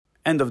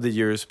end of the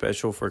year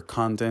special for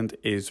Content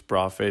is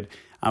Profit.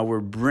 And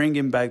we're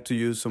bringing back to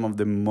you some of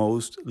the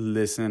most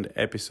listened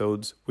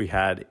episodes we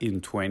had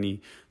in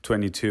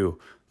 2022.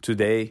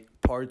 Today,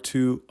 part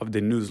 2 of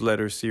the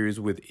newsletter series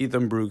with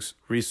Ethan Brooks,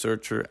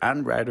 researcher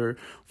and writer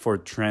for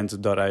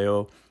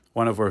Trends.io.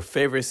 One of our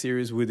favorite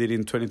series we did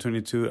in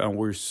 2022, and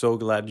we're so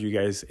glad you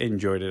guys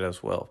enjoyed it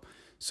as well.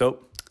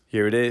 So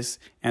here it is,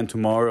 and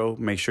tomorrow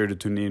make sure to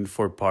tune in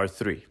for part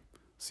 3.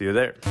 See you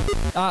there.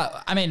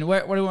 Where do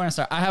we want to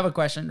start? I have a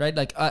question, right?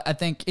 Like, I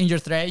think in your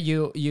thread,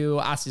 you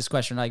asked this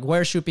question, like,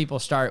 where should people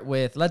start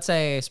with, let's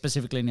say,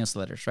 specifically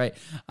newsletters, right?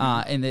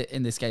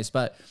 In this case,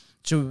 but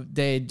should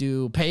they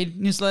do paid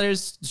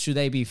newsletters? Should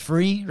they be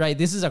free, right?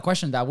 This is a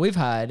question that we've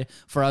had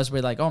for us.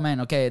 We're like, oh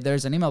man, okay,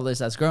 there's an email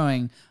list that's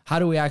growing. How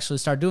do we actually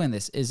start doing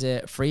this? Is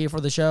it free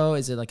for the show?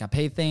 Is it like a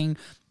paid thing?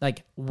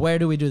 Like, where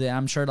do we do that?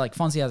 I'm sure like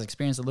Fonzie has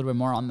experienced a little bit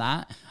more on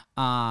that.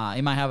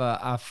 He might have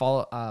a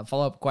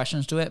follow-up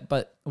questions to it,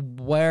 but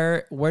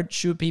where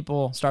should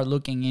people start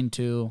looking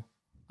into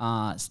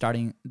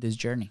starting this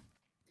journey?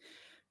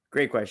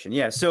 Great question.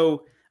 Yeah.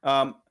 So,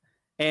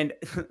 and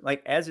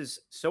like, as is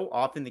so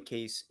often the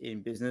case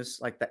in business,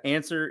 like the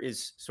answer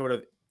is sort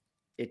of,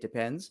 it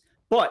depends,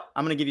 but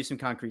I'm going to give you some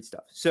concrete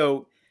stuff.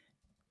 So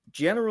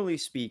generally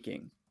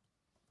speaking,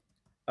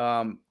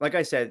 like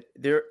I said,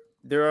 there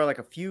are like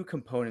a few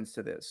components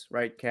to this,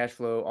 right? Cash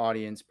flow,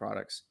 audience,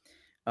 products.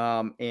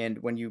 And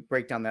when you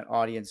break down that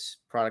audience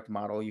product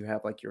model, you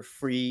have like your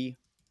free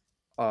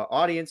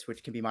audience,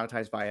 which can be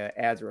monetized via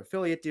ads or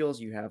affiliate deals.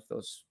 You have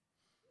those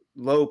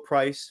low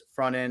price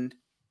front end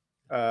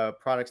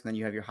products, and then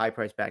you have your high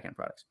price backend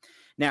products.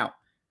 Now,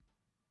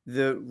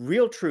 the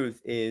real truth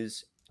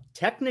is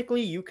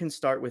technically you can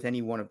start with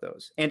any one of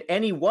those, and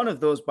any one of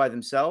those by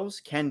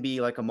themselves can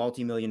be like a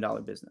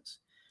multi-million-dollar business,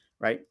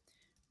 right?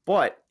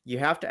 But you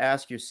have to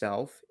ask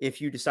yourself, if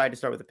you decide to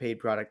start with a paid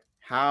product,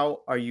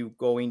 how are you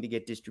going to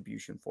get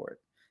distribution for it?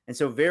 And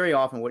so very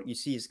often what you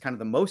see is kind of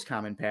the most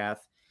common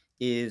path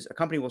is a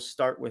company will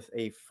start with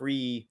a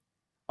free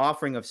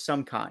offering of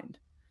some kind,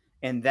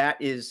 and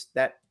that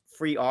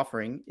free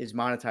offering is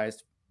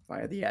monetized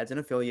via the ads and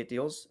affiliate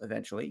deals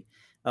eventually,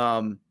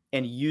 and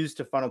used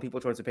to funnel people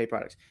towards the paid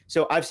products.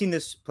 So I've seen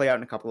this play out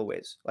in a couple of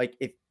ways. Like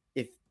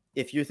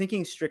if you're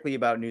thinking strictly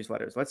about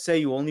newsletters, let's say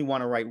you only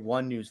want to write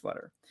one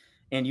newsletter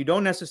and you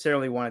don't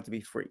necessarily want it to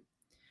be free.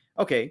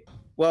 Okay,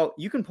 well,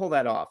 you can pull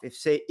that off if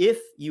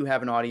you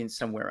have an audience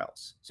somewhere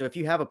else. So if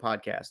you have a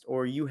podcast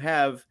or you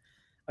have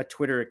a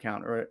Twitter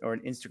account or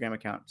an Instagram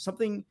account,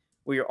 something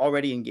where you're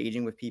already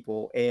engaging with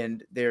people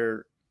and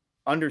they're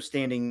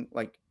understanding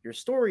like your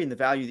story and the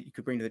value that you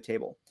could bring to the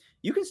table,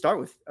 you can start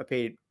with a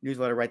paid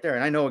newsletter right there.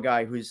 And I know a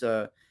guy who's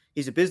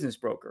he's a business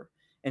broker,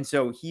 and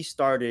so he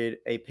started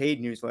a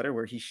paid newsletter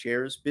where he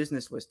shares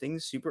business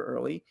listings super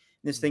early.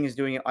 This thing is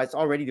it's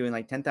already doing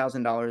like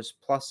 $10,000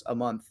 plus a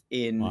month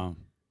in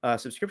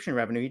subscription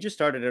revenue. He just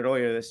started it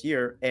earlier this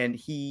year, and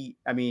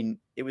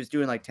it was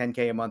doing like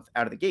 10K a month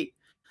out of the gate.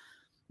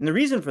 And the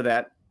reason for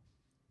that,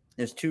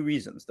 there's two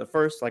reasons. The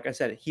first, like I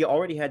said, he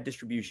already had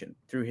distribution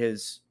through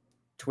his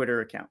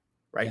Twitter account,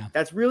 right? Yeah.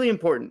 That's really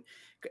important.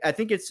 I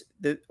think it's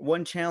the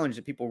one challenge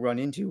that people run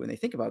into when they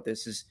think about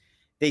this is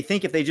they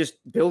think if they just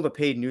build a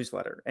paid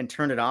newsletter and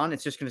turn it on,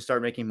 it's just going to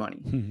start making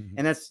money.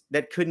 And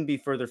that couldn't be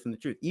further from the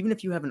truth. Even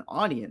if you have an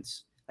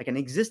audience, like an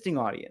existing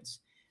audience,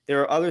 there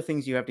are other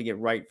things you have to get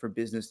right for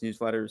business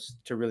newsletters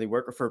to really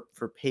work, or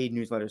for paid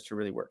newsletters to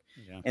really work.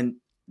 Yeah. And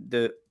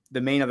the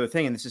main other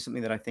thing, and this is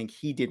something that I think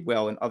he did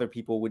well and other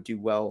people would do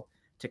well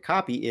to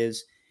copy,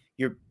 is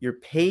your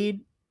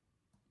paid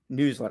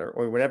newsletter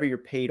or whatever your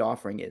paid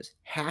offering is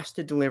has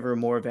to deliver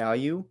more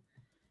value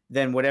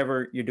than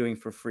whatever you're doing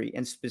for free.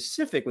 And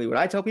specifically, what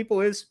I tell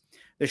people is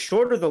the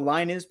shorter the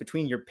line is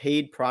between your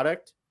paid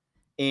product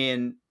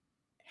and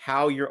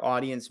how your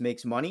audience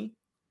makes money,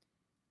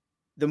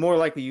 the more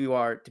likely you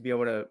are to be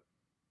able to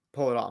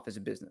pull it off as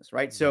a business,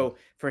 right? Mm-hmm. So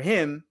for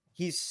him,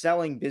 he's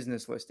selling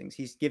business listings.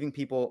 He's giving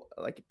people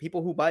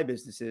who buy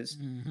businesses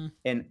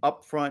an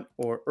upfront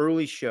or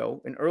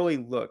an early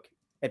look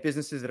at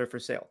businesses that are for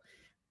sale.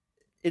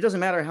 It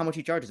doesn't matter how much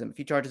he charges them. If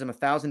he charges them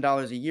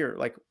 $1,000 a year,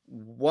 like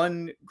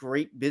one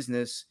great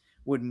business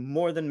would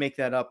more than make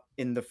that up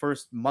in the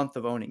first month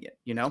of owning it,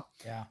 you know?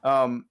 Yeah.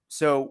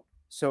 So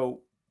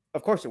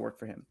of course it worked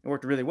for him. It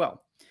worked really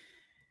well.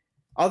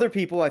 Other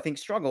people, I think,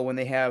 struggle when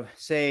they have,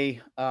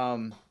 say,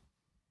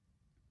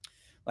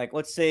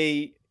 let's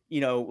say,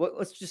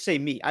 let's just say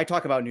me. I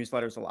talk about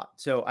newsletters a lot.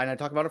 And I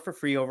talk about it for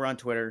free over on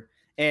Twitter.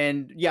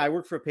 And yeah, I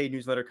work for a paid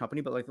newsletter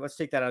company, but let's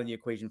take that out of the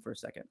equation for a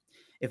second.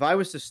 If I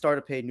was to start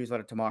a paid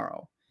newsletter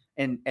tomorrow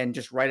and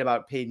just write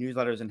about paid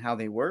newsletters and how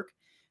they work,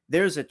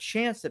 there's a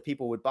chance that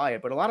people would buy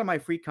it. But a lot of my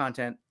free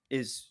content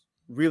is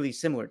really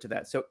similar to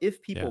that. So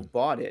if people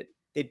bought it,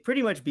 they'd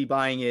pretty much be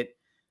buying it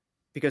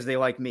because they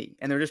like me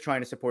and they're just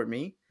trying to support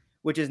me,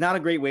 which is not a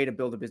great way to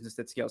build a business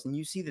that scales. And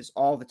you see this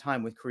all the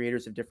time with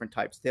creators of different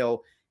types.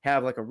 They'll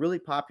have like a really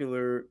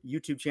popular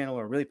YouTube channel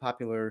or a really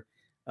popular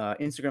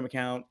Instagram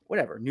account,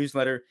 whatever,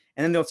 newsletter.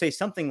 And then they'll say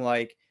something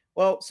like,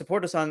 well,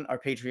 support us on our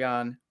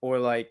Patreon, or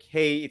like,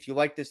 hey, if you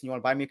like this and you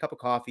want to buy me a cup of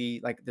coffee,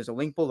 like there's a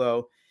link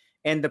below.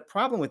 And the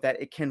problem with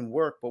that, it can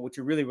work, but what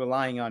you're really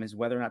relying on is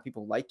whether or not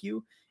people like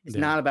you. It's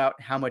Yeah. not about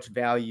how much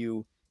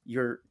value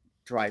you're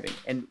driving.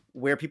 And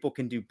where people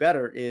can do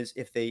better is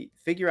if they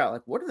figure out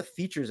like what are the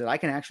features that I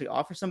can actually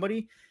offer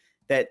somebody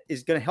that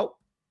is going to help.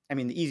 I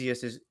mean, the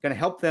easiest is going to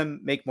help them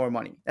make more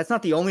money. That's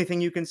not the only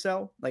thing you can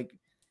sell. Like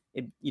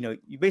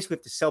you basically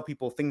have to sell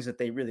people things that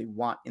they really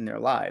want in their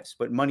lives,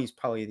 but money's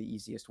probably the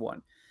easiest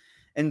one.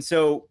 And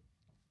so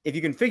if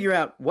you can figure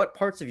out what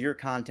parts of your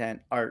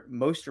content are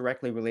most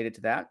directly related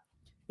to that,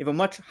 you have a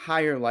much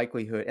higher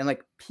likelihood, and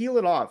like peel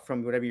it off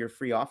from whatever your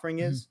free offering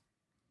is,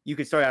 you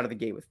could start out of the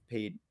gate with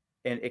paid,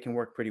 and it can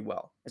work pretty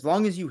well as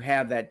long as you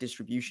have that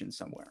distribution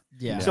somewhere.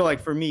 Yeah. So like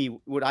for me,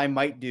 what I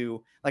might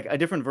do, like a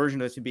different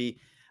version of this would be,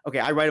 okay,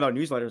 I write about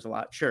newsletters a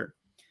lot. Sure.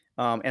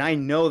 And I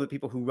know that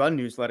people who run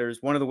newsletters,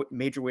 one of the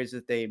major ways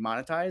that they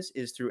monetize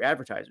is through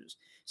advertisers.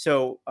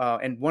 So,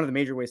 and one of the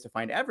major ways to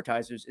find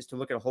advertisers is to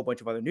look at a whole bunch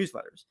of other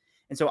newsletters.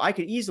 And so I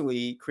could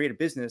easily create a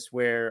business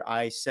where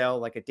I sell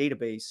like a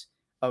database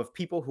of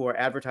people who are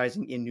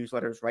advertising in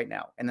newsletters right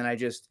now. And then I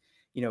just,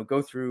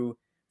 go through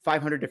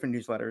 500 different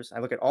newsletters. I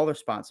look at all their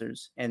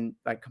sponsors and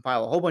I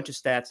compile a whole bunch of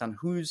stats on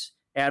who's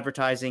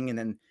advertising. And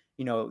then,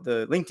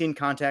 the LinkedIn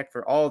contact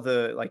for all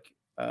the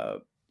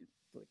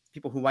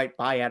people who might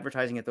buy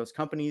advertising at those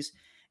companies,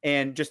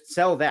 and just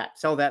sell that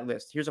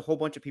list. Here's a whole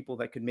bunch of people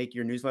that could make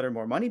your newsletter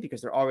more money because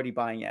they're already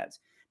buying ads.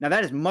 Now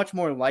that is much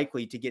more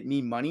likely to get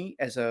me money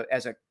as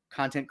a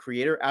content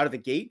creator out of the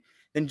gate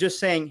than just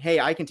saying, hey,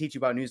 I can teach you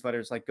about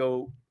newsletters, like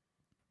go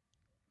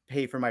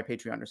pay for my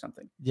Patreon or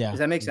something. Yeah. Does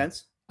that make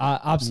sense?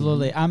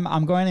 Absolutely.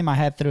 I'm going in my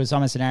head through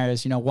some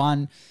scenarios.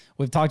 One,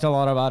 we've talked a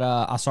lot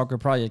about a soccer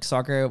project.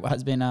 Soccer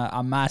has been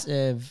a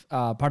massive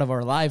part of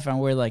our life, and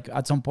we're like,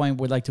 at some point,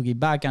 we'd like to give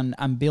back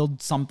and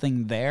build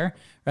something there,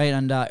 right?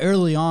 And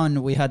early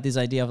on, we had this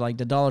idea of like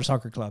the Dollar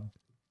Soccer Club.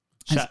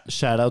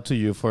 Shout out to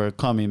you for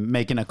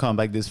making a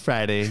comeback this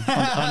Friday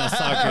on a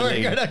soccer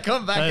league. We're gonna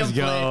come back. Let's and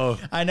go.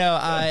 Play. I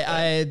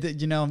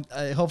know.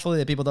 Hopefully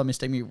the people don't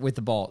mistake me with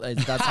the ball.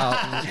 That's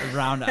how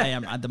round I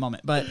am at the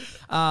moment.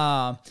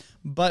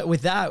 But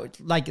with that,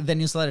 like the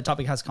newsletter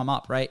topic has come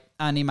up, right?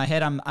 And in my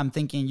head, I'm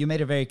thinking you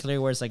made it very clear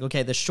where it's like,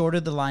 okay, the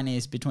shorter the line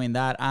is between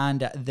that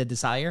and the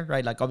desire,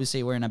 right? Like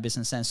obviously we're in a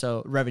business sense,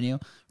 so revenue,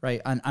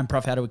 right? And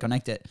profit, how do we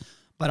connect it?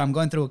 But I'm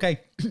going through, okay,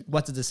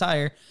 what's the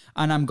desire?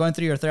 And I'm going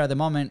through your thread at the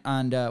moment,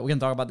 and we can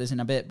talk about this in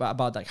a bit, but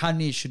about like how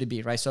niche should it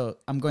be, right? So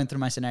I'm going through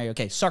my scenario.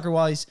 Okay,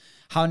 soccer-wise,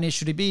 how niche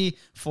should it be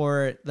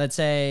for, let's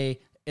say,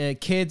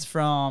 kids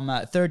from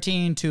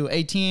 13 to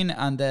 18,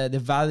 and the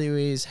value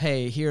is,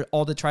 hey, here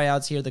all the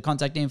tryouts, here the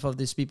contact info of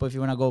these people if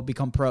you want to go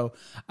become pro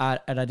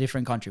at a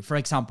different country, for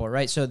example,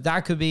 right? So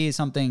that could be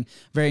something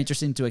very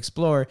interesting to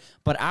explore.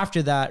 But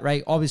after that,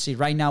 right, obviously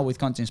right now with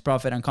Content is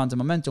Profit and Content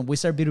Momentum, we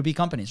start B2B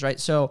companies, right?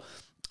 So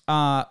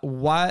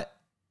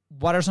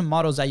what are some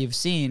models that you've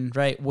seen,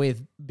 right,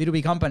 with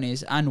B2B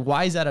companies, and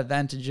why is that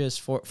advantageous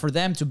for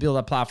them to build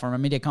a platform, a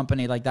media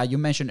company like that you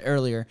mentioned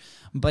earlier,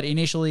 but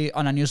initially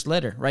on a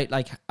newsletter, right?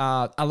 Like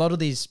a lot of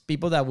these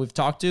people that we've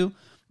talked to,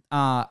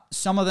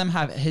 some of them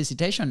have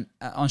hesitation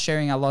on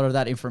sharing a lot of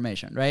that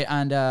information, right?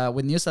 And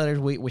with newsletters,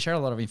 we share a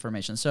lot of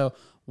information. So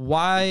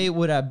why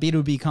would a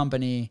B2B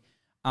company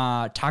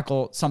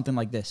tackle something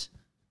like this?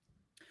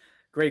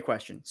 Great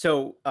question.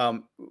 So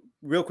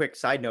real quick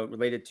side note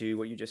related to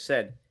what you just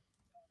said.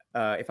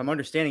 If I'm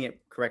understanding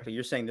it correctly,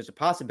 you're saying there's a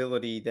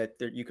possibility that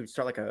you could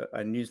start like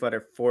a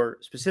newsletter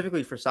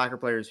specifically for soccer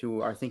players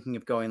who are thinking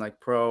of going like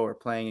pro or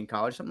playing in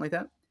college, something like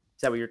that.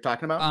 Is that what you're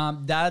talking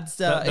about? That's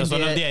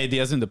one of the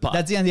ideas in the pod.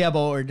 That's the idea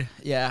board.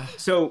 Yeah.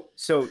 So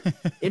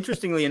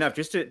interestingly enough,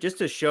 just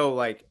to show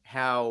like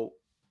how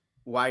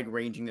wide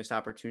ranging this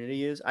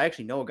opportunity is, I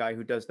actually know a guy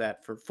who does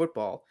that for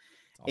football.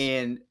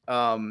 Awesome.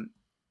 And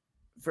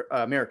for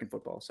American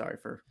football, sorry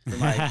for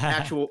my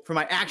actual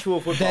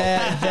football.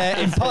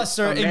 The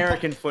imposter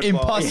American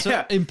football.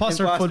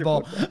 Imposter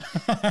football.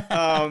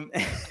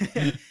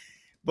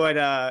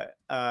 But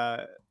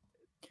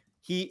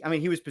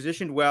he was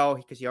positioned well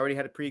because he already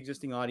had a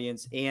pre-existing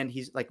audience, and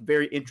he's like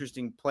very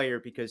interesting player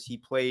because he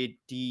played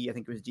I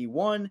think it was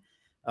D1.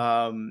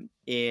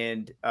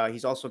 And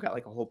he's also got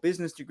like a whole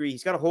business degree.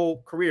 He's got a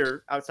whole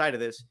career outside of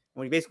this.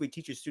 What he basically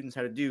teaches students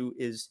how to do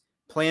is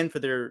plan for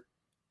their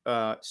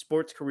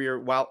sports career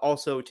while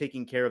also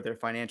taking care of their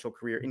financial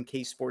career in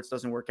case sports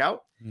doesn't work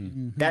out.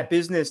 Mm-hmm. That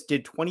business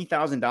did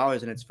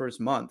 $20,000 in its first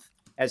month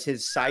as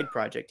his side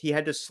project. He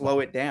had to slow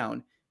it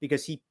down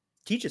because he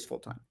teaches full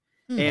time.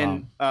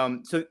 Mm-hmm.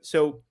 And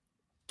so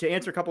to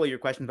answer a couple of your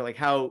questions about like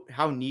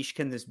how niche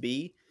can this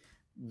be?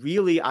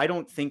 Really, I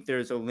don't think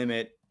there's a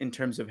limit in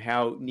terms of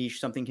how niche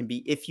something can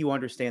be if you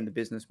understand the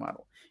business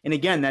model. And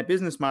again, that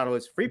business model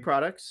is free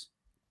products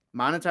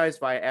monetized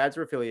via ads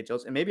or affiliate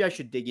deals. And maybe I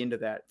should dig into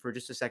that for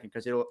just a second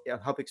because it'll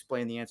help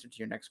explain the answer to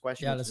your next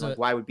question. Yeah, like,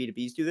 why would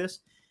B2Bs do this?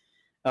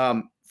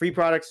 Free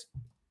products,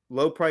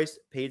 low price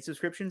paid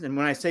subscriptions. And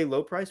when I say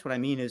low price, what I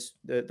mean is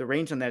the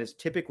range on that is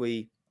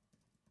typically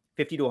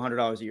 $50 to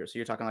 $100 a year. So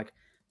you're talking like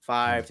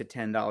 $5 to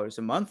 $10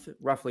 a month,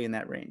 roughly in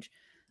that range.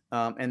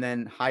 And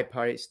then high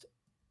priced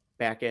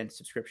back end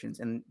subscriptions.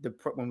 And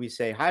when we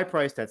say high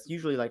price, that's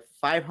usually like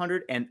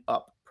 500 and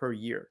up per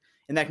year.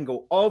 And that can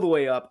go all the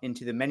way up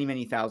into the many,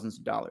 many thousands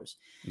of dollars.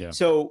 Yeah.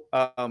 So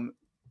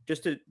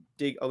just to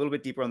dig a little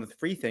bit deeper on the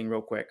free thing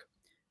real quick,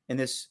 and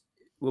this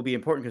will be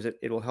important because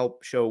it will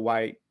help show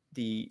why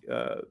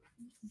why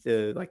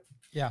this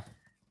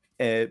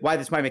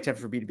might make sense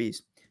for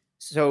B2Bs.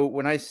 So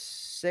when I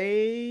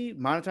say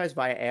monetize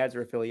via ads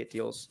or affiliate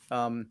deals,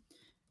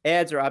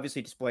 ads are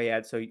obviously display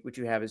ads. So what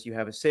you have is you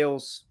have a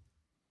sales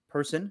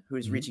person who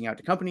is reaching out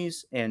to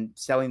companies and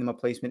selling them a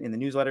placement in the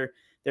newsletter.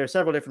 There are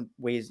several different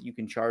ways that you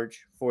can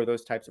charge for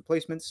those types of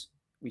placements.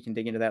 We can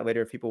dig into that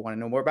later if people want to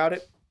know more about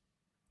it.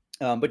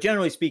 But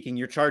generally speaking,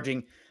 you're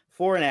charging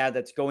for an ad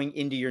that's going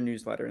into your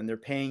newsletter, and they're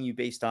paying you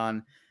based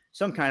on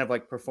some kind of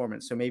like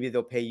performance. So maybe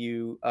they'll pay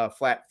you a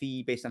flat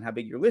fee based on how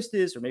big your list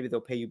is, or maybe they'll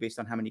pay you based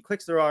on how many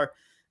clicks there are.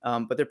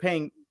 But they're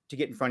paying to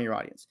get in front of your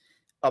audience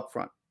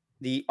upfront.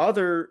 The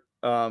other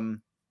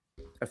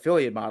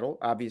affiliate model,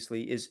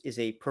 obviously, is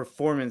a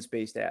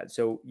performance-based ad.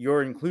 So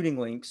you're including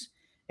links,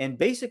 and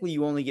basically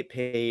you only get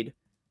paid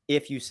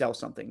if you sell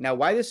something. Now,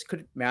 why this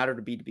could matter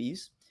to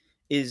B2Bs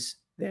is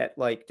that,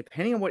 like,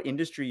 depending on what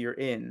industry you're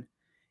in,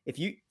 if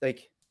you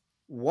like,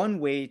 one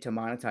way to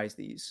monetize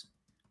these,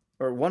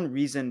 or one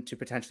reason to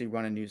potentially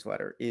run a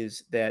newsletter,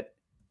 is that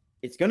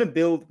it's going to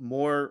build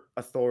more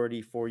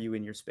authority for you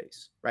in your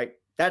space, right?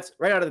 That's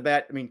right out of the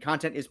bat. I mean,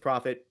 content is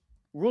profit.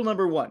 Rule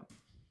number one,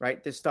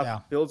 right? This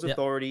stuff builds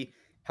authority,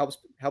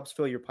 helps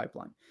fill your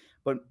pipeline.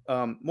 But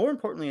more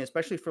importantly,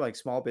 especially for like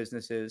small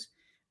businesses,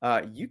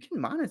 you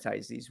can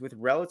monetize these with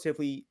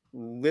relatively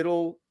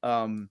little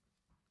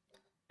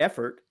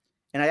effort.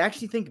 And I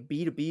actually think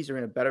B2Bs are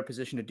in a better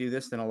position to do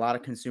this than a lot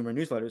of consumer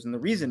newsletters. And the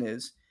reason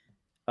is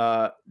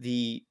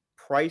the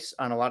price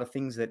on a lot of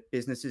things that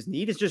businesses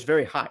need is just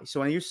very high. So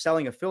when you're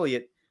selling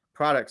affiliate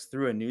products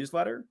through a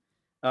newsletter,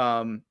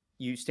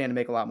 you stand to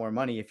make a lot more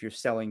money if you're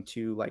selling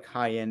to like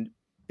high-end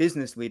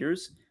business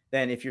leaders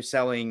than if you're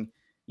selling,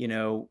 you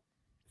know,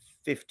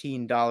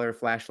 $15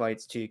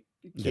 flashlights to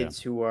kids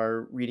who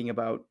are reading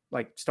about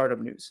like startup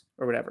news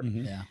or whatever.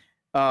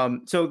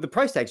 So the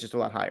price tag is just a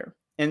lot higher.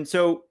 And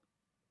so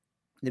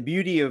the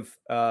beauty of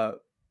the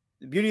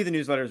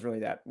newsletter is really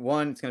that: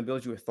 one, it's going to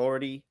build you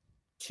authority.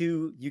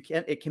 Two,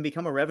 it can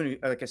become a revenue,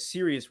 like a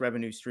serious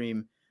revenue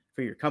stream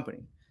for your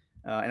company.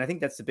 And I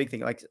think that's the big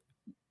thing. Like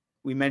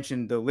we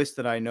mentioned, the list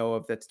that I know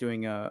of that's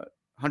doing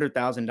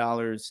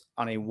 $100,000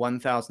 on a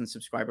 1,000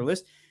 subscriber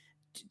list.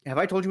 Have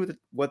I told you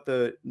what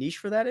the niche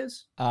for that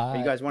is?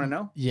 You guys want to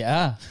know?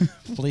 Yeah,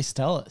 please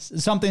tell us.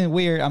 It's something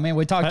weird. I mean,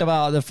 we talked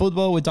about the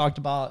football. We talked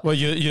about. Well,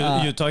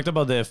 you talked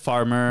about the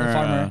farmer. The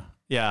farmer.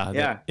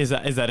 Yeah. Is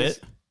that it?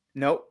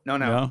 No.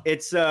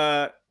 It's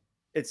a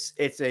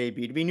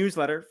B2B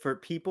newsletter for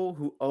people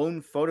who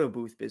own photo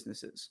booth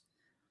businesses.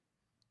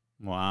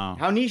 Wow.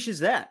 How niche is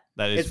that?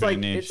 That is pretty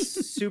niche.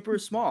 It's super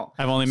small.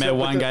 I've only met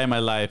one guy in my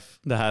life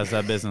that has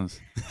that business.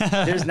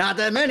 There's not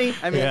that many.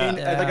 I mean,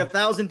 like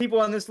 1,000 people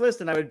on this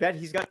list, and I would bet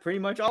he's got pretty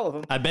much all of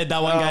them. I bet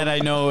that one guy that I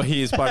know,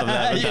 he's part of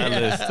that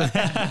list.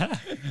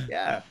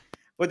 Yeah.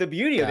 But the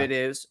beauty of it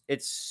is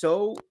it's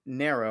so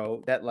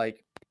narrow that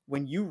like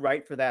when you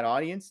write for that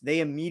audience,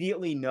 they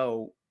immediately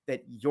know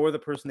that you're the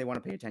person they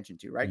want to pay attention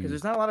to, right? Because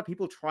there's not a lot of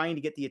people trying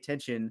to get the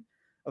attention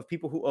of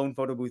people who own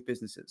photo booth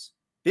businesses.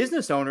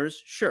 Business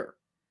owners, sure,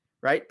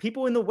 right?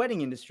 People in the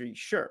wedding industry,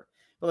 sure.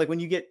 But like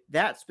when you get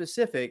that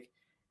specific,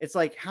 it's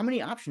like, how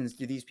many options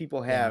do these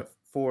people have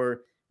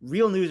for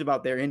real news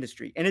about their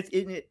industry? And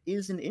it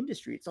is an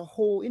industry. It's a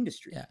whole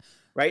industry,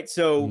 right?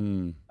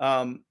 So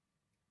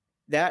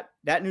that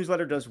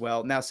newsletter does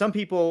well. Now, some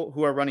people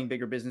who are running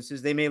bigger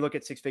businesses, they may look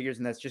at 6 figures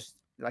and that's just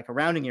like a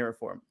rounding error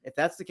for them. If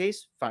that's the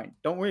case, fine.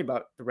 Don't worry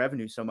about the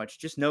revenue so much.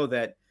 Just know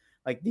that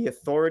like the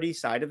authority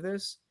side of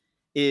this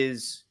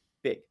is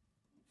big.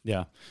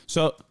 Yeah.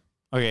 So,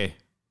 okay.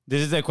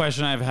 This is a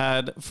question I've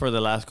had for the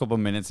last couple of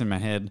minutes in my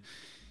head.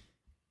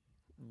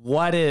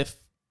 What if,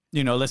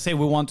 let's say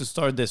we want to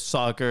start this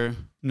soccer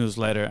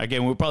newsletter.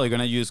 Again, we're probably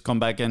going to come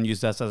back and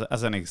use that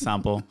as an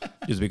example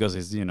just because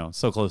it's,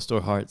 so close to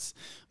our hearts.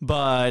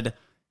 But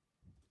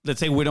let's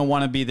say we don't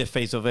want to be the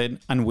face of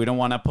it and we don't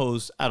want to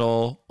post at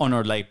all on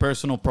our like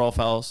personal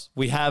profiles.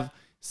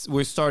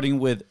 We're starting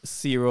with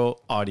 0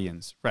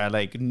 audience, right?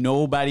 Like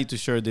nobody to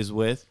share this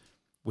with.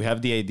 We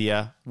have the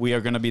idea. We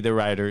are going to be the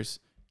writers.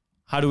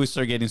 How do we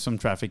start getting some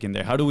traffic in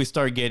there? How do we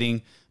start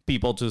getting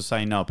people to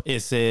sign up?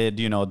 Is it,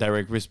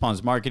 direct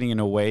response marketing in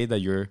a way that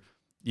you're,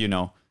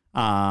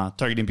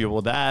 targeting people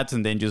with ads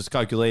and then just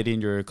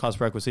calculating your cost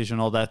per acquisition,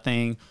 all that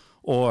thing?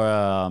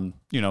 Or,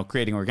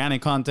 creating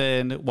organic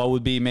content? What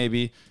would be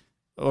maybe,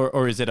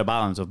 or is it a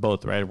balance of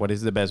both, right? What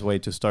is the best way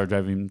to start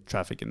driving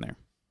traffic in there?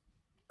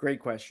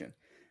 Great question.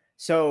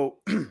 So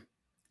let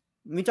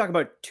me talk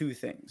about 2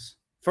 things.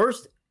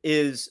 First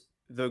is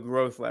the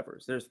growth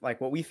levers. There's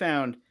like what we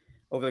found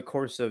over the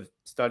course of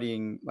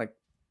studying like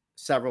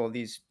several of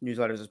these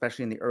newsletters,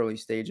 especially in the early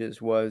stages,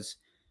 was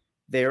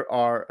there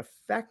are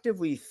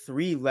effectively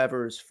 3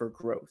 levers for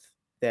growth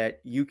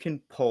that you can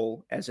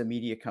pull as a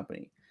media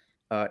company: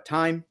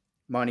 time,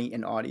 money,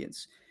 and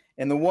audience.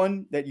 And the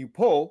one that you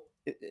pull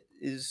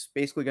is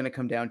basically going to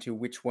come down to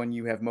which one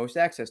you have most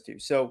access to.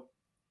 So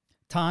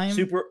time.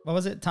 What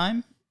was it?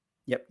 Time.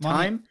 Yep.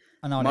 Money,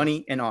 time,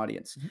 money, and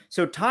audience.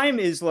 So time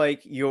is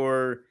like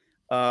your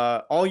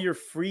all your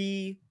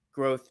free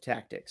growth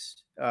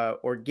tactics,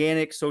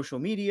 organic social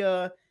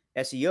media,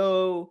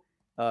 SEO,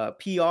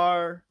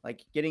 PR,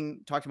 like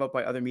getting talked about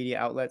by other media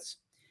outlets.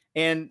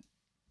 And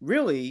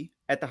really,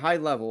 at the high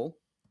level,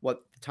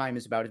 what time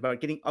is about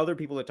getting other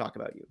people to talk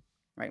about you,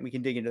 right? We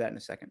can dig into that in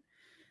a second.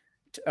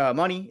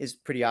 Money is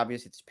pretty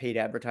obvious. It's paid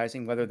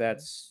advertising, whether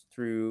that's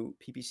through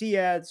PPC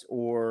ads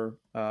or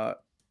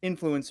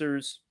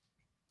influencers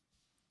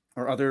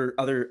or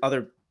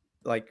other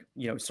like,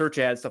 search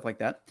ads, stuff like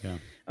that.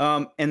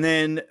 Yeah. And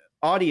then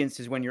audience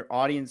is when your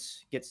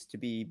audience gets to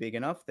be big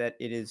enough that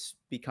it is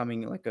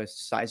becoming like a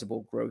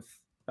sizable growth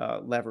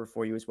lever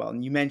for you as well.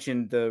 And you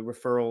mentioned the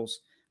referrals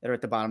that are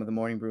at the bottom of the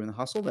Morning Brew and the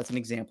Hustle. That's an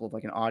example of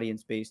like an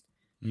audience-based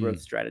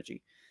growth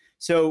strategy.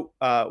 So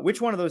which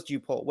one of those do you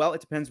pull? Well,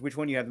 it depends which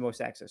one you have the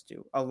most access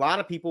to. A lot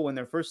of people, when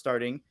they're first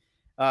starting,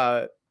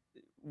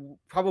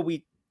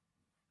 probably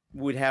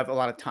would have a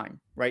lot of time,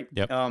 right?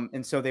 Yep.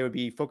 And so they would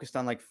be focused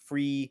on like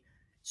free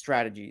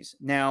strategies.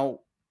 Now,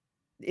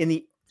 in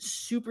the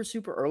super,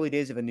 super early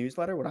days of a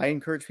newsletter, what I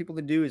encourage people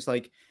to do is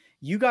like,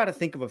 you got to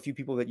think of a few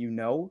people that you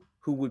know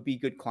who would be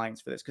good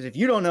clients for this. Because if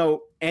you don't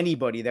know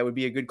anybody that would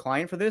be a good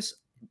client for this,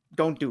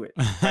 don't do it.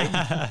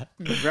 Right?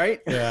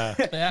 Right? Yeah.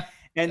 Yeah.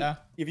 And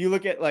if you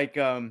look at like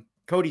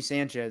Cody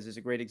Sanchez is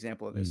a great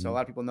example of this. So a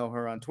lot of people know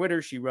her on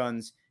Twitter. She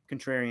runs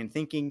Contrarian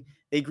Thinking.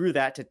 They grew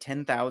that to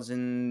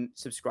 10,000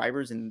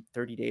 subscribers in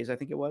 30 days, I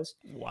think it was.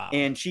 Wow.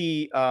 And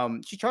she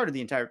charted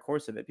the entire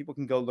course of it. People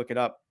can go look it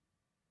up.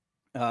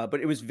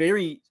 But it was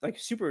very like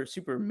super,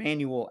 super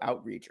manual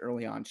outreach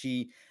early on.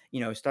 She,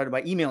 started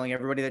by emailing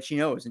everybody that she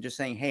knows and just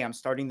saying, hey, I'm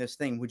starting this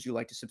thing. Would you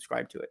like to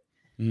subscribe to it?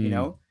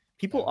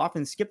 People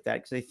often skip that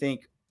because they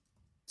think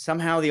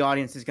somehow the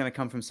audience is going to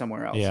come from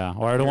somewhere else. Yeah.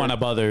 Or I don't want to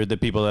bother the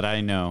people that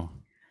I know.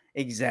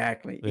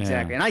 Exactly.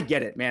 Yeah. And I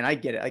get it, man. I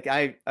get it. Like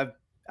I've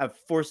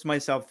forced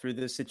myself through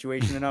this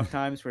situation enough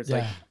times where it's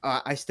like,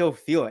 I still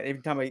feel it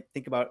every time I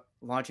think about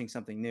launching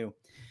something new.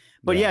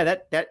 But in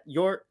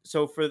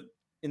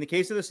the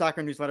case of the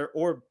soccer newsletter,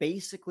 or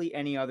basically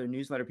any other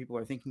newsletter people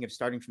are thinking of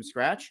starting from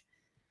scratch,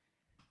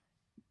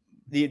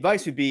 the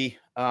advice would be,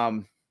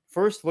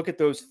 first look at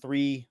those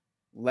 3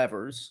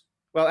 levers.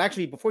 Well,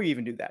 actually, before you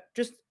even do that,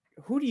 just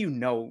who do you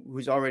know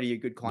who's already a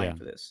good client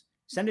for this?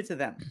 Send it to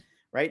them,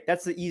 right?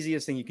 That's the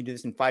easiest thing. You can do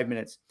this in 5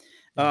 minutes.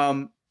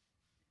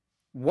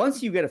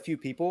 Once you get a few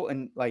people,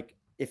 and like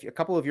if a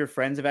couple of your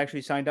friends have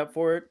actually signed up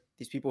for it,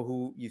 these people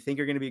who you think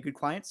are going to be good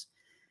clients,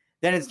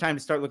 then it's time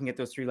to start looking at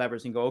those 3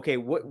 levers and go, okay,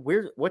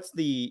 what's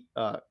the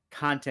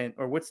content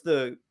or what's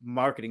the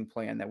marketing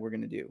plan that we're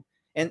going to do?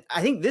 And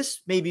I think this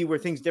may be where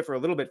things differ a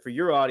little bit for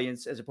your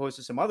audience as opposed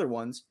to some other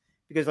ones,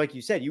 because like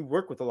you said, you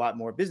work with a lot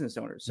more business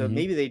owners. So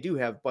maybe they do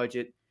have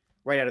budget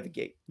right out of the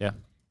gate. Yeah.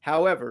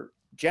 However,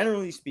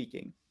 generally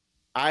speaking,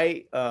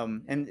 I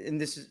and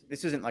this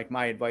isn't like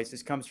my advice.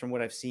 This comes from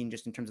what I've seen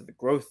just in terms of the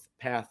growth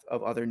path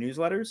of other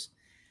newsletters.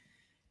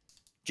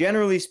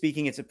 Generally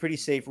speaking, it's a pretty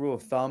safe rule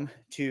of thumb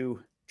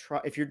to try,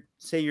 if you're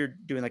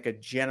doing like a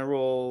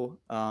general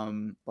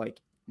like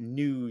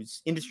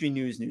industry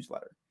news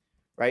newsletter,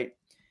 right?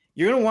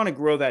 You're going to want to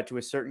grow that to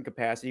a certain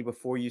capacity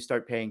before you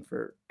start paying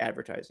for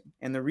advertising.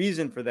 And the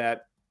reason for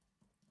that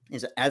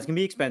is ads can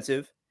be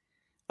expensive.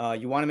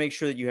 You want to make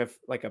sure that you have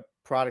like a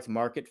product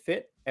market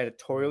fit,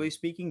 editorially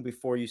speaking,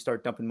 before you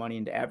start dumping money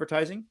into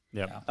advertising.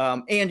 Yeah.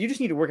 And you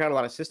just need to work out a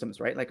lot of systems,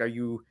 right? Like, are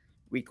you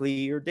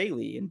weekly or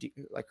daily? And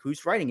like,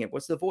 who's writing it?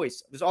 What's the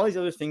voice? There's all these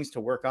other things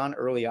to work on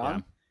early on.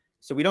 Yeah.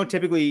 So we don't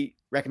typically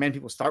recommend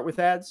people start with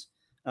ads,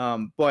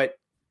 but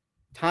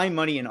time,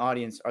 money, and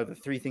audience are the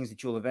 3 things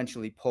that you'll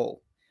eventually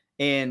pull.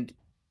 And,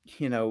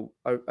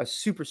 a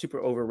super, super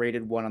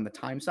overrated one on the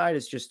time side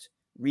is just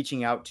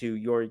reaching out to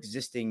your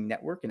existing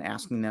network and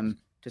asking them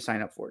to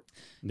sign up for it.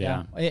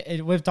 Yeah.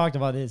 We've talked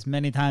about this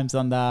many times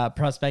on the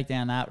prospecting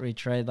and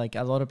outreach, right? Like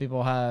a lot of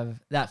people have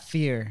that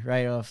fear,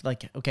 right? Of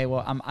like, okay,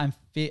 well, I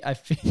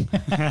feel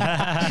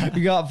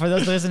we got, for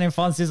those listening,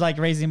 Fonz is like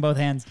raising both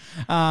hands.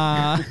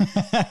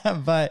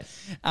 But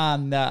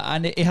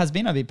and it has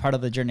been a big part of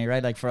the journey,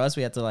 right? Like for us,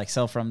 we had to like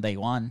sell from day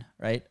one,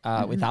 right?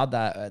 Without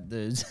that,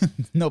 there's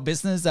no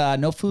business,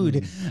 no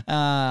food.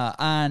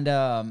 And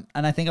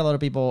I think a lot of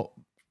people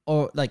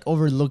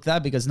overlook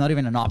that because it's not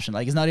even an option.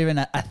 Like it's not even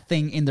a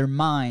thing in their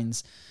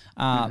minds.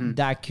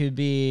 That could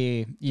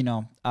be,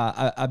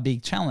 a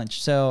big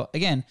challenge. So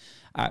again,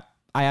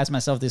 I ask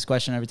myself this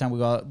question every time we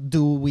go,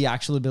 do we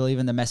actually believe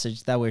in the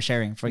message that we're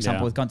sharing? For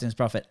example, with Content is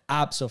Profit,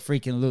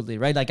 absolutely,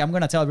 right? Like, I'm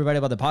going to tell everybody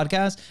about the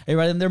podcast,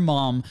 everybody and their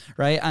mom,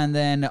 right? And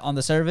then on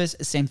the service,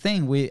 same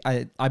thing.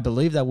 I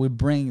believe that we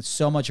bring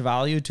so much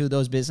value to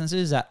those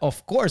businesses that,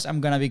 of course,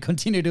 I'm going to be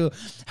continue to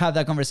have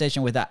that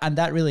conversation with that. And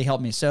that really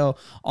helped me. So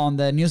on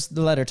the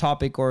newsletter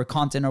topic or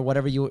content or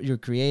whatever you're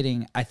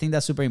creating, I think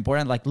that's super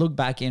important. Like, look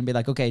back and be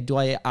like, okay, do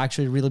I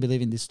actually really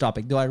believe in this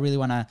topic? Do I really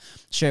want to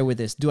share with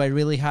this? Do I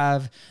really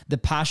have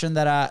the passion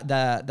that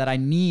I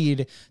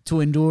need to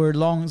endure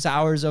long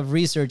hours of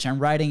research and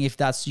writing, if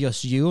that's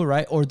just you,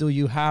 right? Or do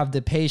you have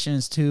the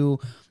patience to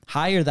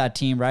hire that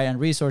team, right? And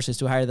resources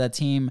to hire that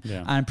team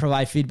and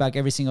provide feedback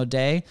every single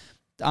day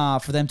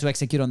for them to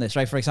execute on this,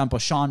 right? For example,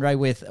 Sean, right,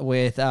 with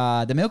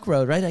the Milk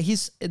Road, right? Like,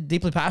 he's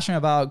deeply passionate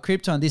about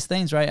crypto and these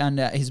things, right? And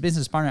his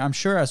business partner, I'm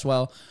sure, as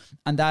well.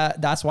 And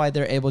that's why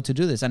they're able to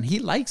do this. And he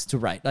likes to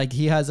write. Like,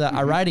 he has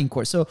a writing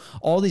course. So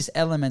all these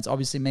elements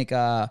obviously make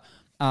part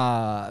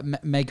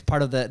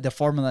of the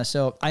formula.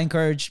 So I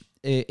encourage,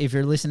 if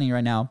you're listening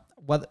right now,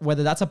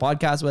 whether that's a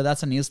podcast, whether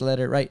that's a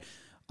newsletter, right?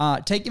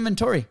 Take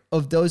inventory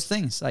of those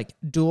things. Like,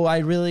 do I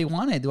really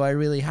want it? Do I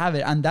really have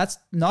it? And that's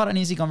not an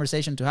easy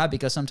conversation to have,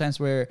 because sometimes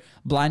we're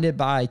blinded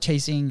by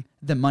chasing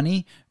the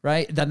money,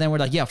 right? Then we're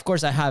like, yeah, of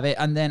course I have it.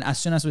 And then as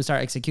soon as we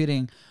start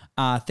executing,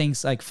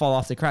 things like fall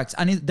off the cracks,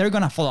 and they're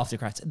going to fall off the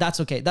cracks. That's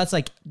okay. That's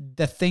like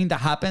the thing that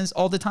happens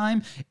all the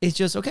time. It's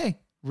just, okay,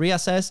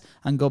 reassess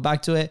and go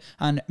back to it.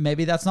 And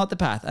maybe that's not the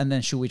path. And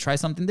then should we try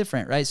something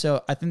different, right?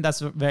 So I think that's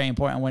very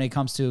important when it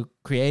comes to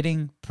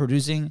creating,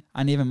 producing,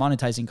 and even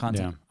monetizing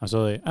content. Yeah,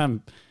 absolutely.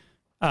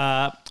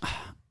 I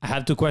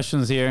have two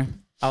questions here.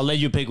 I'll let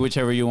you pick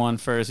whichever you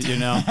want first,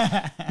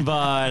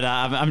 but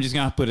I'm just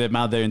going to put them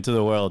out there into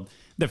the world.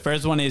 The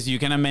first one is, you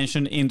kind of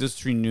mentioned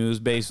industry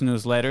news-based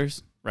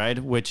newsletters, right?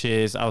 Which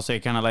is, I'll say,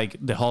 kind of like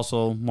The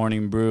Hustle,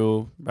 Morning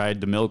Brew, right?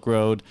 The Milk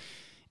Road.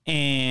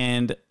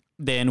 And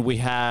then we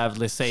have,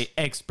 let's say,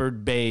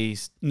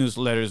 expert-based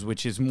newsletters,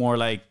 which is more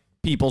like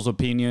people's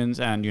opinions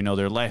and,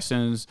 their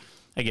lessons.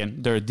 Again,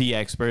 they're the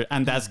expert.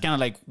 And that's kind of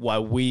like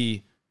what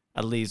we,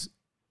 at least,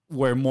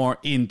 were more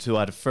into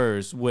at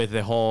first with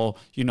the whole,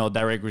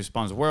 direct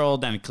response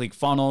world and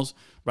ClickFunnels,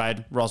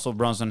 right? Russell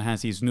Brunson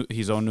has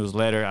his own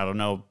newsletter. I don't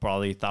know,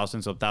 probably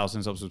thousands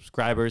of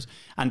subscribers.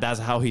 And that's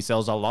how he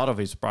sells a lot of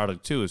his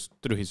product too, is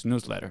through his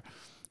newsletter.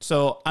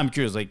 So I'm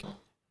curious, like,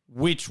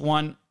 which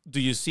one, do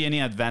you see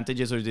any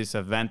advantages or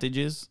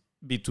disadvantages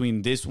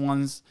between these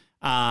ones?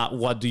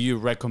 What do you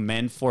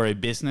recommend for a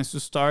business to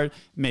start?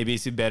 Maybe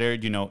is it better,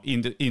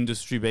 in the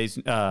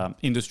industry-based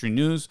industry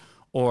news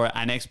or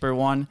an expert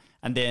one?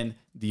 And then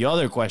the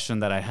other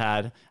question that I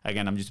had,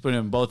 again, I'm just putting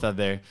them both out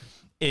there,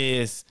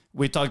 is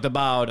we talked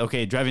about,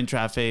 okay, driving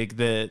traffic,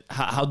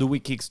 how do we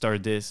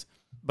kickstart this?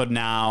 But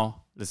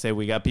now, let's say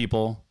we got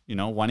people,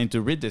 wanting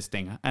to read this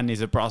thing, and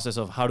it's a process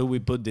of how do we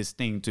put this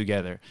thing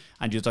together?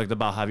 And you talked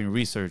about having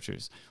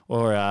researchers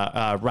or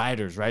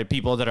writers, right?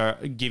 People that are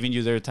giving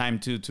you their time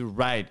to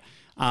write.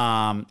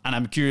 And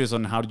I'm curious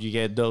on how do you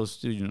get those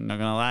two, not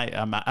gonna lie.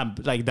 I'm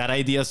like, that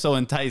idea is so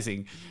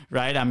enticing,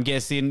 right? I'm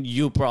guessing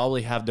you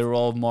probably have the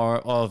role more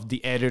of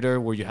the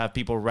editor, where you have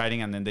people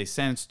writing and then they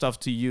send stuff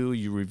to you,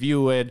 you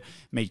review it,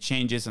 make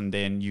changes, and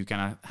then you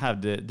kind of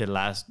have the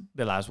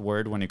last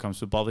word when it comes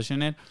to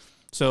publishing it.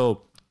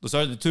 So those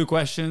are the two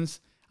questions.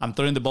 I'm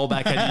throwing the ball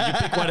back at you. You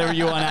pick whatever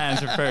you want to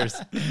answer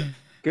first.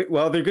 Good.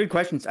 Well, they're good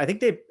questions. I think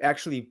they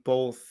actually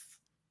both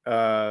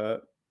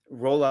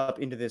roll up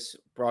into this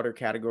broader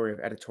category of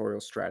editorial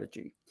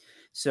strategy.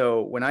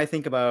 So when I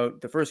think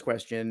about the first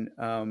question,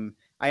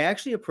 I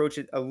actually approach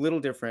it a little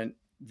different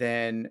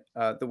than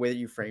the way that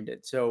you framed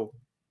it. So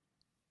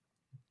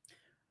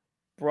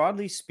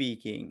broadly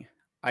speaking,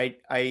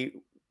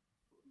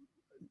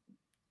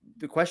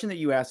 the question that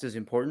you asked is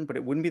important, but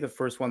it wouldn't be the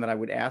first one that I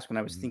would ask when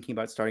I was thinking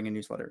about starting a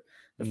newsletter.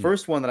 The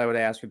first one that I would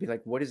ask would be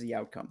like, what is the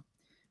outcome?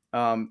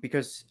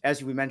 Because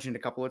as we mentioned a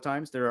couple of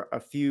times, there are a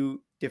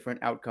few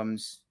different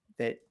outcomes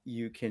that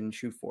you can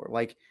shoot for.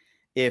 Like,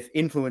 if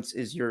influence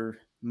is your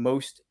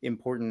most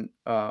important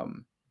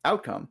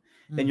outcome,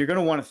 then you're going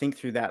to want to think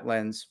through that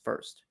lens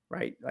first,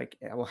 right? Like,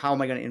 well, how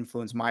am I going to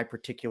influence my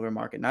particular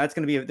market? Now, there's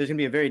going to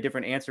be a very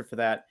different answer for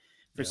that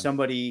for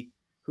somebody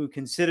who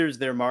considers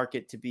their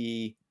market to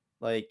be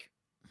like,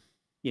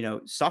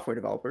 software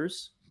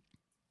developers,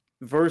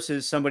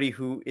 versus somebody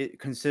who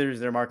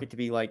considers their market to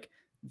be like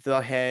the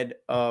head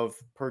of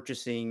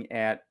purchasing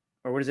at,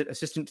 or what is it,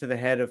 assistant to the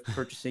head of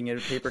purchasing at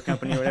a paper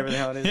company or whatever the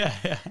hell it is.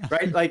 Yeah.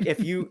 Right? Like, it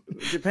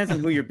depends on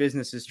who your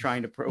business is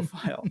trying to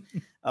profile,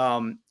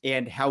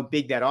 and how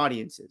big that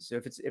audience is. So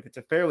if it's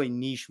a fairly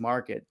niche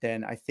market,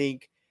 then I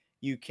think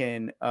you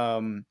can,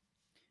 you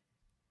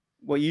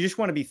just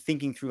want to be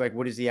thinking through, like,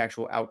 what is the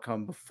actual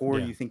outcome before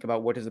you think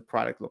about what does the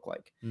product look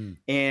like.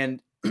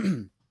 And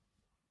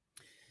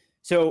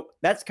so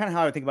that's kind of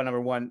how I think about number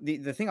one.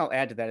 The thing I'll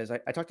add to that is I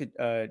talked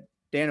to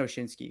Dan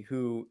Oshinsky,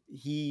 who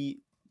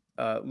he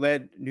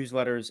led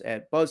newsletters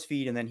at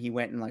BuzzFeed, and then he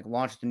went and like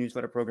launched the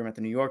newsletter program at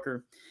the New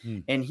Yorker.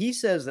 And he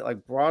says that,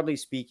 like, broadly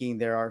speaking,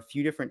 there are a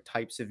few different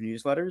types of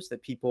newsletters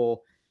that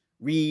people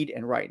read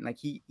and write. And like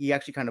he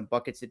actually kind of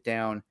buckets it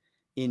down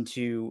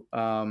into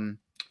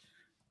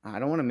I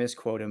don't want to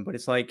misquote him, but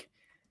it's like,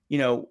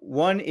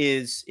 one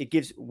is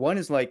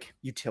like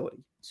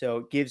utility. So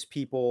it gives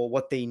people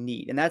what they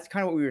need. And that's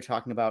kind of what we were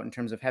talking about in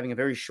terms of having a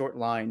very short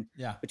line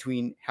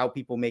between how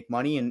people make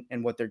money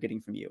and what they're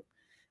getting from you.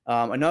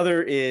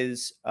 Another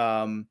is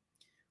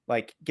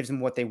like gives them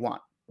what they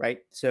want, right?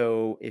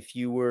 So if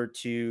you were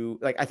to,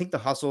 like, I think The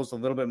Hustle is a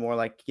little bit more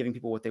like giving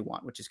people what they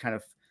want, which is kind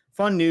of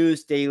fun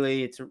news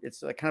daily.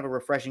 It's like kind of a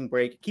refreshing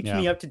break. It keeps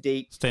me up to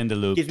date. Stay in the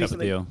loop type of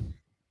deal.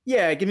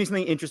 Yeah, it gives me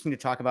something interesting to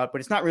talk about, but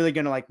it's not really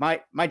going to, like,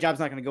 my job's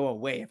not going to go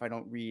away if I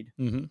don't read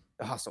The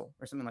Hustle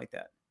or something like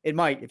that. It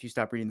might if you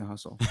stop reading The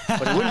Hustle,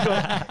 but it wouldn't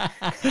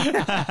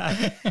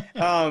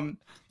go.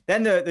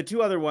 Then the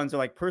two other ones are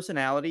like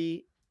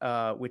personality,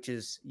 which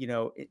is,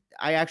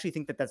 I actually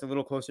think that that's a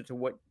little closer to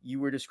what you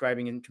were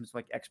describing in terms of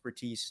like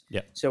expertise.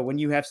 Yeah. So when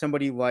you have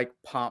somebody like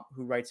Pomp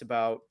who writes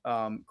about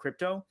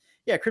crypto,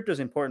 crypto is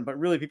important, but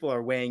really people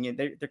are weighing in.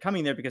 They're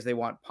coming there because they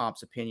want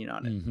Pomp's opinion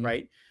on it,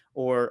 right?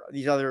 Or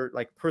these other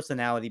like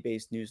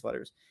personality-based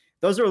newsletters.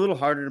 Those are a little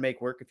harder to make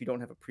work if you don't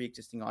have a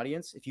pre-existing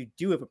audience. If you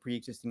do have a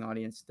pre-existing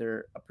audience,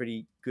 they're a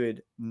pretty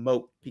good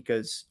moat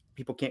because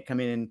people can't come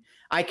in and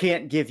I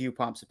can't give you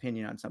Pomp's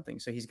opinion on something.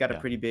 So he's got a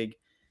pretty big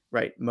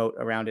moat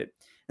around it.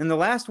 And the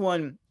last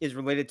one is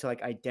related to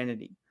like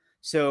identity.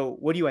 So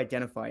what do you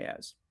identify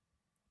as?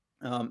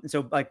 And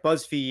so like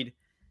BuzzFeed,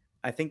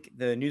 I think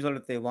the newsletter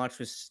that they launched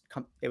was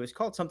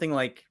called something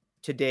like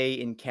Today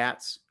in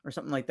Cats or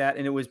something like that.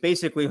 And it was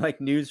basically like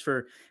news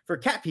for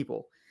cat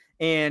people.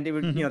 And it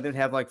would, they'd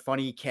have like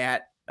funny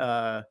cat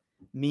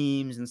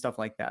memes and stuff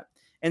like that.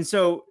 And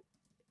so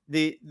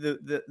the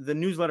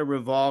newsletter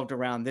revolved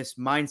around this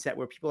mindset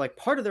where people, like,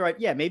 part of their,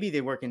 maybe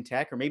they work in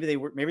tech, or maybe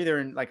they're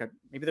in like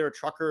maybe they're a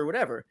trucker or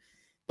whatever,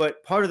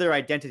 but part of their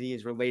identity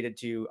is related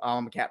to,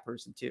 I'm a cat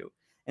person too.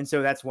 And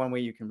so that's one way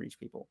you can reach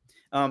people.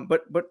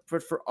 But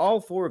for all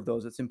four of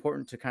those, it's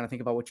important to kind of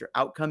think about what your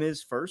outcome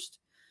is first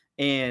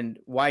and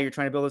why you're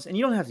trying to build this. And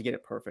you don't have to get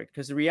it perfect,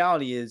 because the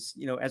reality is,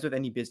 as with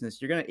any business,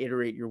 you're going to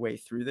iterate your way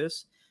through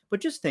this. But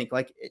just think,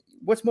 like,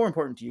 what's more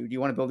important to you? Do you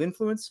want to build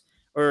influence,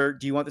 or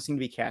do you want this thing to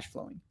be cash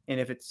flowing? And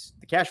if it's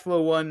the cash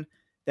flow one,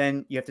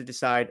 then you have to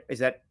decide, is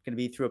that going to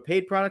be through a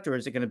paid product, or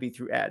is it going to be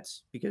through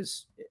ads?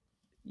 Because,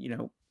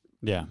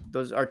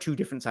 those are two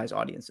different size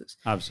audiences.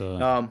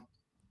 Absolutely.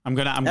 I'm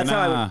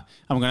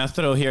gonna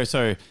throw here.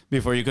 Sorry,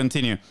 before you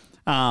continue.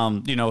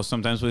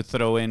 Sometimes we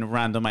throw in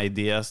random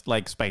ideas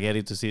like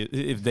spaghetti to see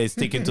if they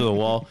stick into the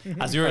wall.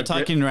 As you were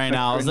talking right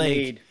now, I was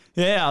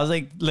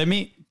like, let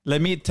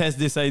me test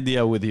this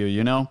idea with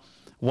you.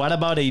 What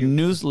about a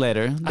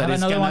newsletter that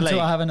is kind of like,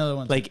 I have another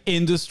one, like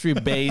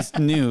industry-based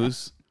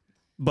news,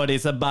 but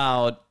it's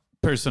about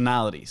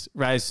personalities,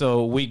 right?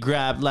 So we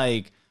grab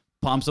like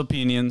Pomp's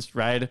opinions,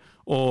 right?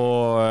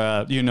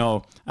 Or,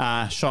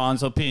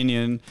 Sean's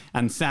opinion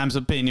and Sam's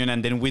opinion,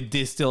 and then we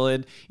distill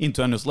it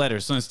into a newsletter.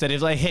 So instead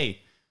it's like,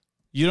 hey,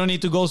 you don't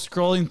need to go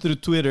scrolling through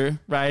Twitter,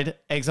 right?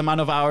 X amount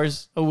of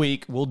hours a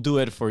week. We'll do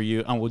it for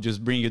you, and we'll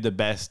just bring you the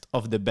best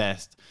of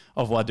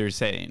what they're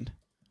saying.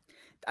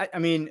 I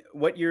mean,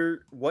 what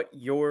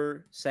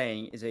you're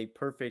saying is a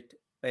perfect,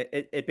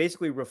 it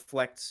basically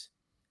reflects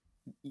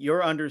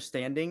your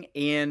understanding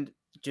and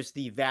just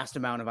the vast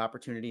amount of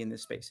opportunity in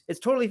this space. It's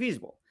totally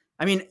feasible.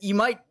 I mean, you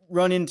might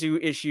run into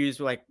issues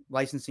like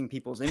licensing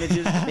people's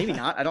images. Maybe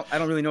not. I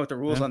don't really know what the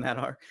rules on that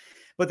are.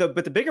 But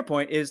the bigger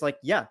point is like,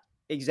 yeah,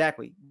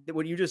 exactly.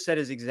 What you just said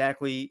is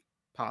exactly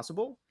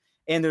possible.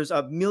 And there's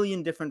a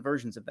million different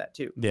versions of that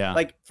too. Yeah.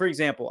 Like, for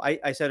example,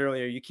 I said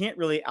earlier, you can't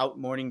really out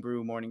morning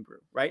brew,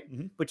 right?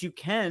 But you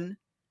can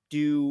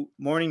do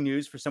morning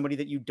news for somebody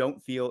that you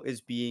don't feel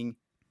is being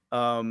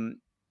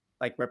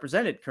like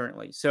represented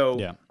currently.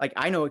 So like,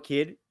 I know a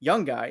kid,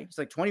 young guy, he's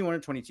like 21 or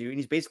 22, and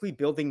he's basically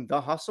building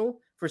The Hustle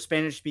for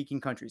Spanish speaking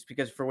countries,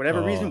 because for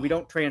whatever reason, we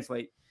don't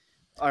translate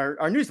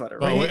our newsletter.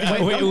 Right?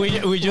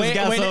 We just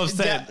got so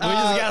upset. We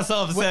just got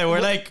so upset.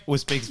 We're like, we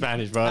speak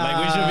Spanish, bro.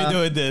 Like, we should be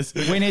doing this.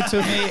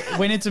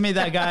 We need to meet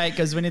that guy,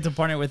 because we need to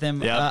partner with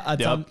him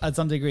at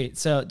some degree.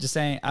 So just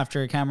saying,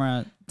 after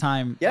camera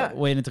time,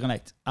 we need to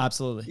connect.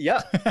 Absolutely.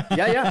 Yeah.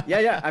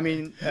 I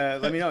mean,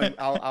 let me know.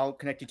 I'll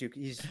connect you to.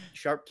 He's a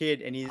sharp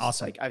kid, and he's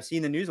awesome. Like, I've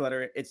seen the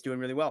newsletter. It's doing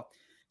really well.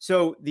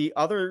 So the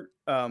other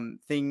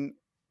thing,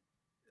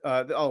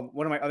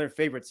 one of my other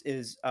favorites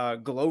is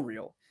Glow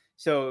Reel.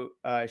 So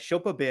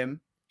Shilpa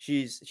Bim,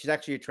 she's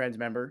actually a trends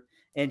member,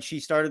 and she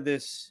started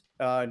this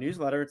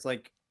newsletter. It's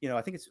like,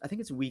 I think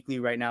it's weekly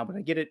right now, but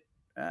I get it.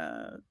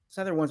 It's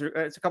either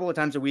it's a couple of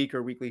times a week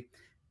or weekly.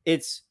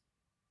 It's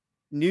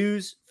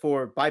news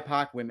for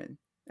BIPOC women,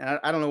 and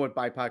I don't know what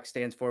BIPOC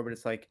stands for, but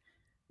it's like,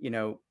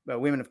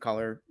 women of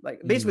color,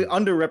 like basically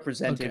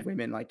underrepresented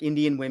women, like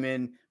Indian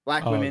women,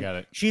 Black women. Got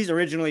it. She's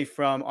originally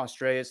from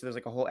Australia, so there's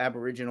like a whole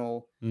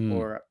Aboriginal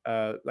or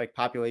like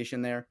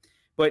population there.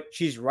 But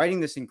she's writing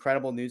this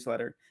incredible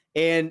newsletter,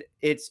 And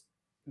it's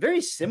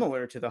very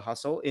similar to The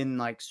Hustle in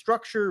like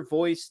structure,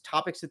 voice,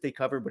 topics that they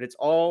cover, but it's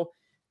all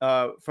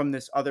from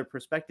this other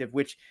perspective,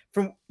 which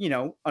from,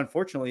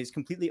 unfortunately is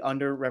completely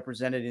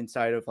underrepresented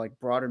inside of like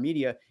broader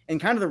media.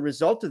 And kind of the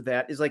result of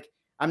that is like,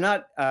 I'm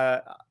not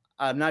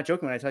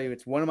joking when I tell you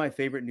it's one of my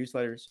favorite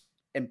newsletters.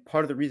 And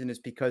part of the reason is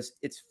because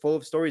it's full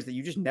of stories that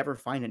you just never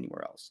find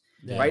anywhere else,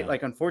 right?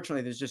 Like,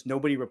 unfortunately, there's just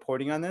nobody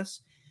reporting on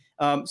this.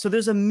 So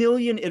there's a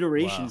million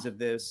iterations of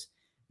this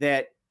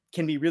that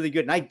can be really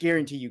good. And I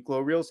guarantee you,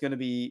 GlowReel is going to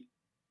be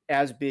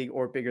as big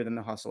or bigger than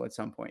The Hustle at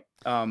some point.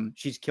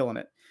 She's killing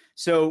it.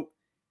 So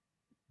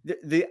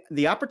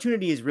the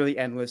opportunity is really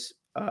endless.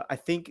 I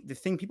think the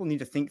thing people need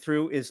to think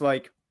through is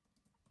like,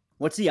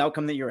 what's the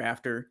outcome that you're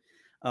after?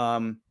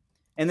 And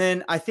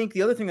then I think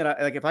the other thing that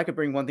I like, if I could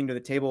bring one thing to the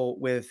table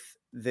with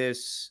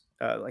this,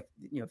 the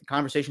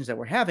conversations that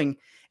we're having,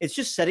 it's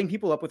just setting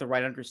people up with the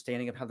right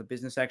understanding of how the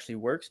business actually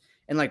works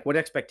and like what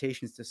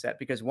expectations to set.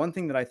 Because one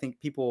thing that I think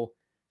people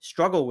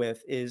struggle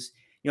with is,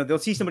 they'll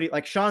see somebody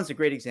like Sean's a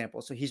great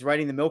example. So he's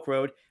writing the Milk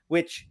Road,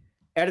 which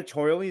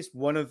editorially is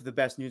one of the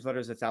best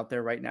newsletters that's out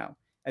there right now.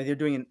 And they're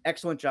doing an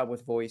excellent job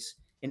with voice,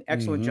 an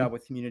excellent job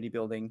with community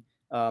building.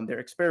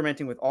 They're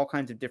experimenting with all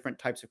kinds of different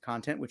types of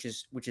content, which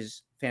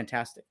is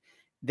fantastic.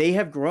 They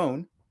have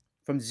grown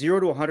from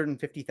 0 to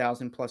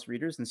 150,000 plus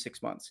readers in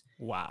 6 months.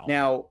 Wow.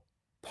 Now,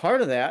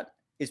 part of that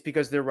is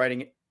because they're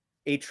writing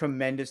a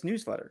tremendous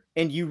newsletter,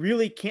 and you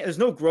really can't, there's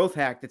no growth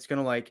hack that's going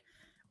to like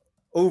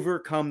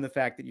overcome the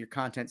fact that your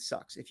content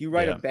sucks. If you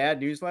write a bad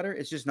newsletter,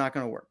 it's just not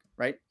going to work.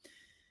 Right.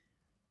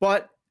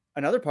 But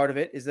another part of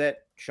it is that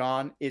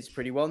Sean is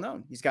pretty well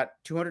known. He's got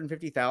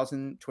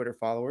 250,000 Twitter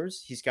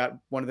followers. He's got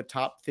one of the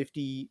top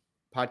 50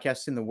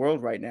 podcasts in the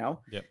world right now.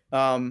 Yep.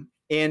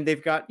 And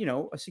they've got,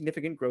 a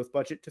significant growth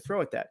budget to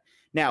throw at that.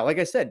 Now, like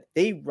I said,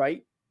 they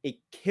write a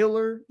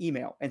killer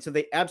email. And so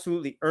they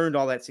absolutely earned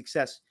all that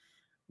success.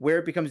 Where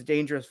it becomes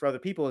dangerous for other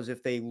people is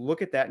if they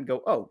look at that and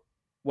go, oh,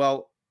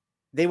 well,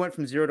 they went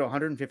from 0 to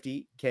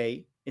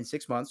 150K in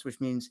 6 months,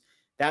 which means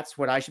that's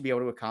what I should be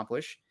able to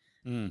accomplish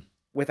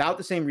without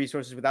the same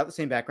resources, without the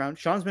same background.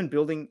 Sean's been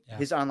building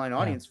his online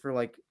audience for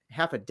like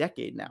half a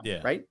decade now,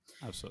 right?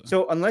 Absolutely.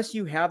 So unless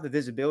you have the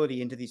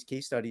visibility into these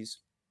case studies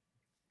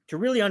to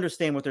really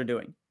understand what they're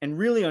doing and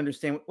really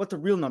understand what the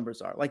real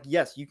numbers are. Like,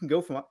 yes, you can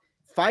go from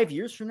 5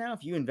 years from now,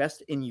 if you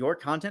invest in your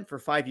content for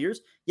 5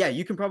 years,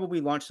 you can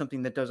probably launch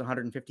something that does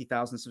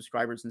 150,000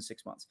 subscribers in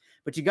 6 months.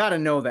 But you got to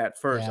know that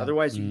first.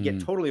 Otherwise, you can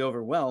get totally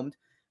overwhelmed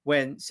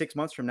when 6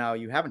 months from now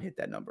you haven't hit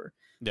that number.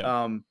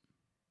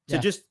 So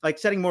just like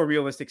setting more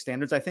realistic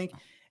standards, I think,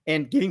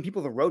 and giving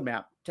people the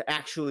roadmap to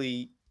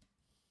actually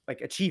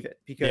like achieve it,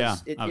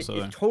 because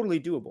it's totally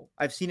doable.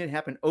 I've seen it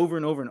happen over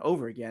and over and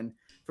over again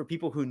for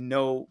people who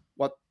know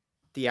what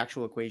the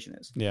actual equation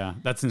is. Yeah,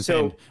 that's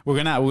insane. So we're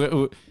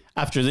gonna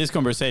after this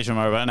conversation,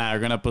 Marva and I are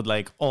gonna put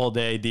like all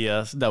the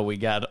ideas that we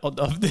got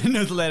of the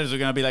newsletters. We're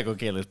gonna be like,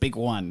 okay, let's pick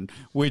one.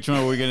 Which one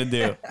are we gonna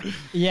do?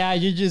 Yeah,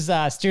 you just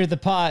steered the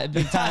pot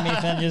big time,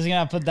 Ethan. You're just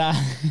gonna put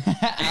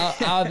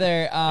that out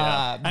there.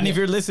 And if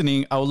you're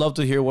listening, I would love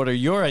to hear what are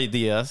your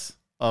ideas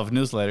of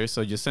newsletters.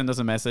 So just send us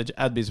a message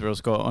at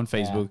BizBrosCo on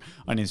Facebook,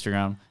 on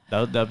Instagram.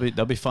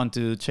 That'll be fun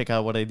to check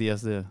out what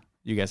ideas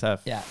you guys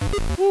have. Yeah.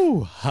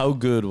 Ooh, how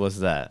good was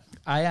that?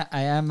 I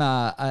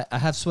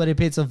have sweaty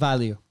bits of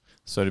value.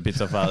 Sweaty bits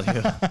of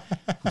value.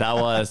 That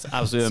was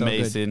absolutely so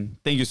amazing.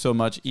 Good. Thank you so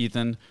much,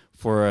 Ethan,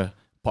 for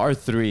part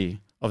 3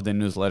 of the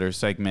newsletter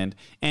segment.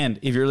 And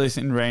if you're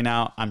listening right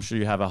now, I'm sure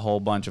you have a whole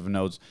bunch of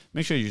notes.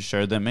 Make sure you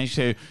share them. Make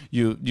sure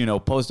you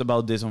post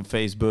about this on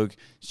Facebook,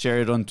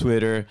 share it on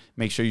Twitter.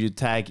 Make sure you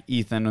tag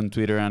Ethan on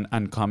Twitter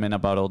and comment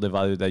about all the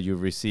value that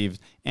you've received.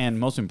 And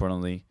most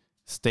importantly,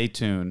 stay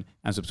tuned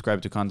and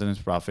subscribe to Content is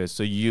Profit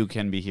so you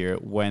can be here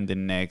when the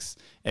next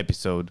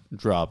episode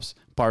drops,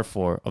 part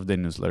 4 of the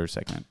newsletter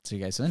segment. See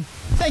you guys soon.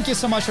 Thank you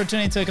so much for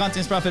tuning to the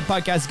Content is Profit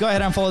podcast. Go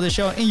ahead and follow the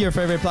show in your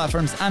favorite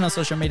platforms and on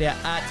social media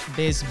at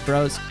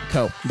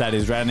BizBrosCo. That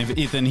is right. And if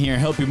Ethan here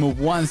help you move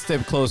one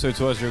step closer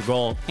towards your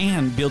goal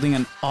and building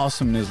an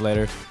awesome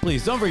newsletter,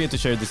 please don't forget to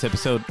share this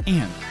episode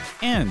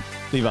and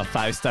leave a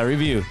 5-star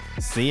review.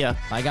 See ya.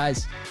 Bye,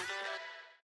 guys.